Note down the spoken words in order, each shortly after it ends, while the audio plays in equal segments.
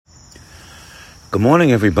Good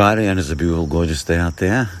morning, everybody, and it's a beautiful, gorgeous day out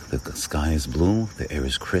there. The sky is blue, the air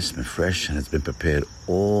is crisp and fresh, and it's been prepared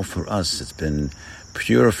all for us. It's been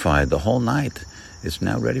purified the whole night. It's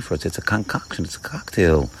now ready for us. It's a concoction, it's a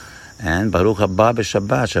cocktail. And Baruch haba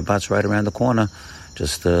b'Shabbat. Shabbat's right around the corner.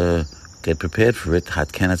 Just get prepared for it.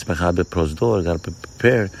 Hatken atzmecha b'prosdor. Got to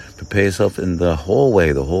prepare yourself in the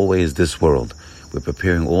hallway. The hallway is this world. We're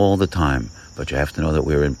preparing all the time. But you have to know that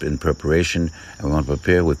we're in preparation, and we want to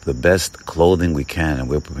prepare with the best clothing we can. And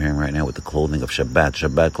we're preparing right now with the clothing of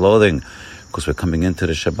Shabbat clothing, because we're coming into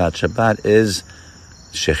the Shabbat. Shabbat is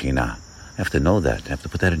Shekhinah. You have to know that. You have to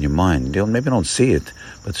put that in your mind. Maybe don't see it,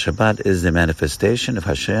 but Shabbat is the manifestation of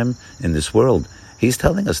Hashem in this world. He's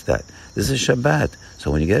telling us that. This is Shabbat.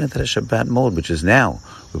 So when you get into the Shabbat mode, which is now,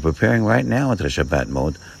 we're preparing right now into the Shabbat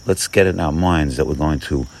mode, let's get it in our minds that we're going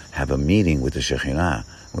to have a meeting with the Shekhinah.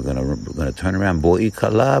 We're gonna turn around. Bo'i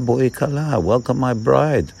kala, welcome my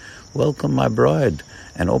bride,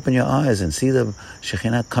 and open your eyes and see the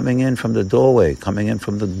Shekhinah coming in from the doorway, coming in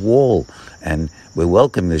from the wall, and we're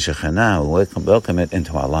welcoming the Shekhinah. We welcome it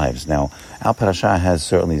into our lives. Now, our parasha has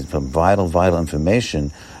certainly some vital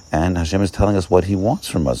information, and Hashem is telling us what He wants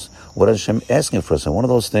from us. What is Hashem asking for us? And one of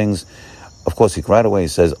those things, of course, right away He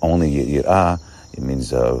says only yirah. It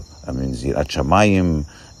means yirat shamayim.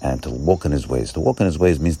 And to walk in His ways. To walk in His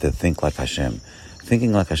ways means to think like Hashem.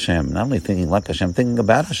 Thinking like Hashem. Not only thinking like Hashem, thinking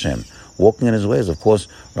about Hashem. Walking in His ways. Of course,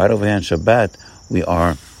 right over here on Shabbat,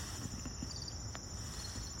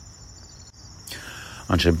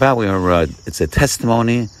 it's a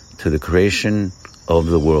testimony to the creation of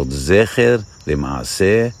the world. Zecher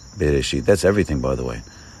le'maaseh bereshit. That's everything, by the way.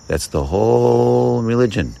 That's the whole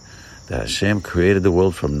religion. That Hashem created the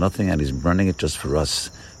world from nothing and He's running it just for us.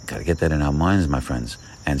 Got to get that in our minds, my friends.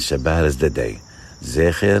 And Shabbat is the day.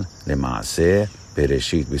 Zecher le'maaseh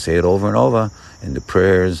bereshit. We say it over and over in the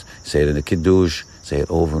prayers, say it in the Kiddush, say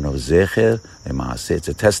it over and over. Zecher le'maaseh. It's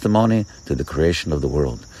a testimony to the creation of the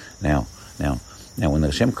world. Now, when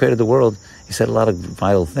Hashem created the world, He said a lot of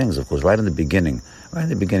vital things, of course, right in the beginning. Right in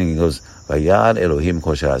the beginning, He goes, Vayad Elohim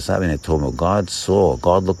kol she'asa v'netomo.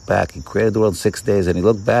 God looked back. He created the world 6 days, and He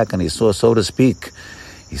looked back and He saw, so to speak.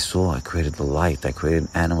 He saw, I created the light, I created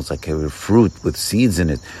animals, I created fruit with seeds in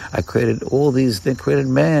it. I created all these things, created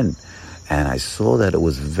man. And I saw that it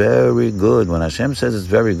was very good. When Hashem says it's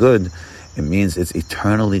very good, it means it's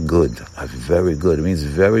eternally good. Very good. It means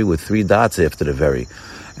very with 3 dots after the very.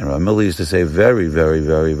 And Ramila used to say very, very,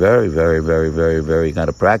 very, very, very, very, very, very. You got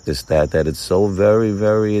to practice that it's so very,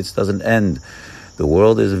 very, it doesn't end. The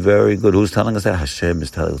world is very good. Who's telling us that? Hashem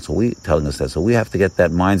is telling us that. So we have to get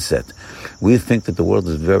that mindset. We think that the world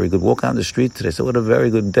is very good. Walk down the street today, say, what a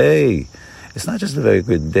very good day. It's not just a very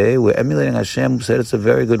good day. We're emulating Hashem, who said it's a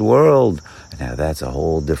very good world. Now that's a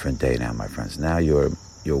whole different day now, my friends. Now you're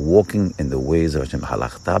walking in the ways of Hashem.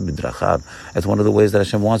 Halachta b'drachav. That's one of the ways that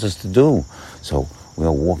Hashem wants us to do. So we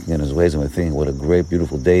are walking in His ways, and we're thinking what a great,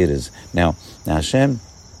 beautiful day it is. Now Hashem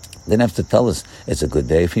didn't have to tell us it's a good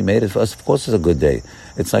day. If He made it for us, of course it's a good day.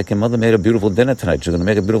 It's like your mother made a beautiful dinner tonight. She's going to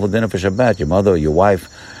make a beautiful dinner for Shabbat, your mother or your wife.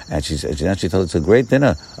 And she told us it's a great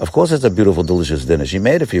dinner. Of course it's a beautiful, delicious dinner. She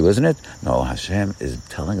made it for you, isn't it? No, Hashem is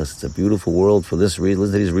telling us it's a beautiful world for this reason.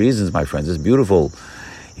 Listen to these reasons, my friends. It's beautiful.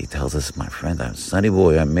 He tells us, my friend, I'm Sonny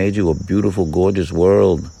Boy. I made you a beautiful, gorgeous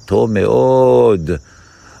world. Tov me'od.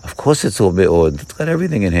 Of course it's all me'od. It's got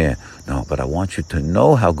everything in here. No, but I want you to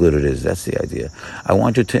know how good it is. That's the idea. I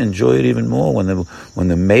want you to enjoy it even more. When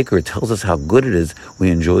the Maker tells us how good it is, we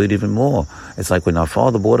enjoy it even more. It's like when our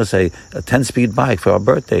father bought us a 10-speed bike for our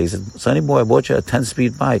birthday. He said, Sonny Boy, I bought you a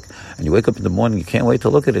 10-speed bike. And you wake up in the morning, you can't wait to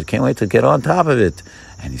look at it, can't wait to get on top of it.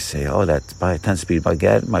 And you say, oh, that's by a 10-speed bike.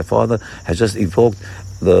 My father has just evoked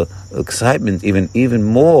the excitement even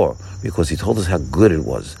more because he told us how good it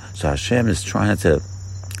was. So Hashem is trying to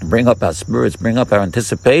bring up our spirits, bring up our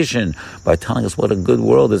anticipation by telling us what a good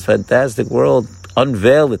world, this fantastic world.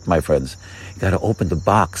 Unveil it, my friends. You got to open the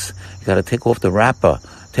box. You got to take off the wrapper.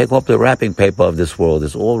 Take off the wrapping paper of this world.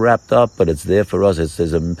 It's all wrapped up, but it's there for us.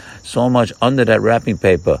 There's so much under that wrapping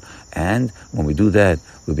paper. And when we do that,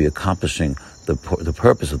 we'll be accomplishing the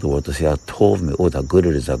purpose of the world, to see how tov me'od, how good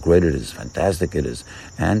it is, how great it is, fantastic it is.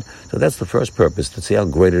 And so that's the first purpose, to see how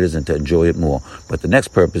great it is and to enjoy it more. But the next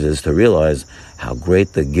purpose is to realize how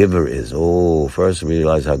great the giver is. First we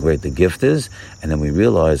realize how great the gift is, and then we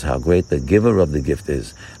realize how great the giver of the gift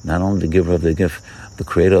is. Not only the giver of the gift, the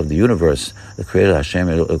creator of the universe, the creator Hashem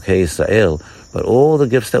Elokei Yisrael, but all the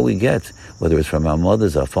gifts that we get, whether it's from our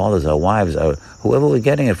mothers, our fathers, our wives, whoever we're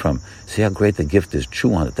getting it from. See how great the gift is.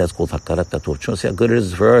 Chew on it. That's called Hakarat Tov. See how good it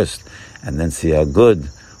is first, and then see how good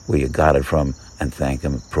where you got it from, and thank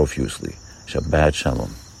Him profusely. Shabbat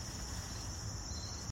Shalom.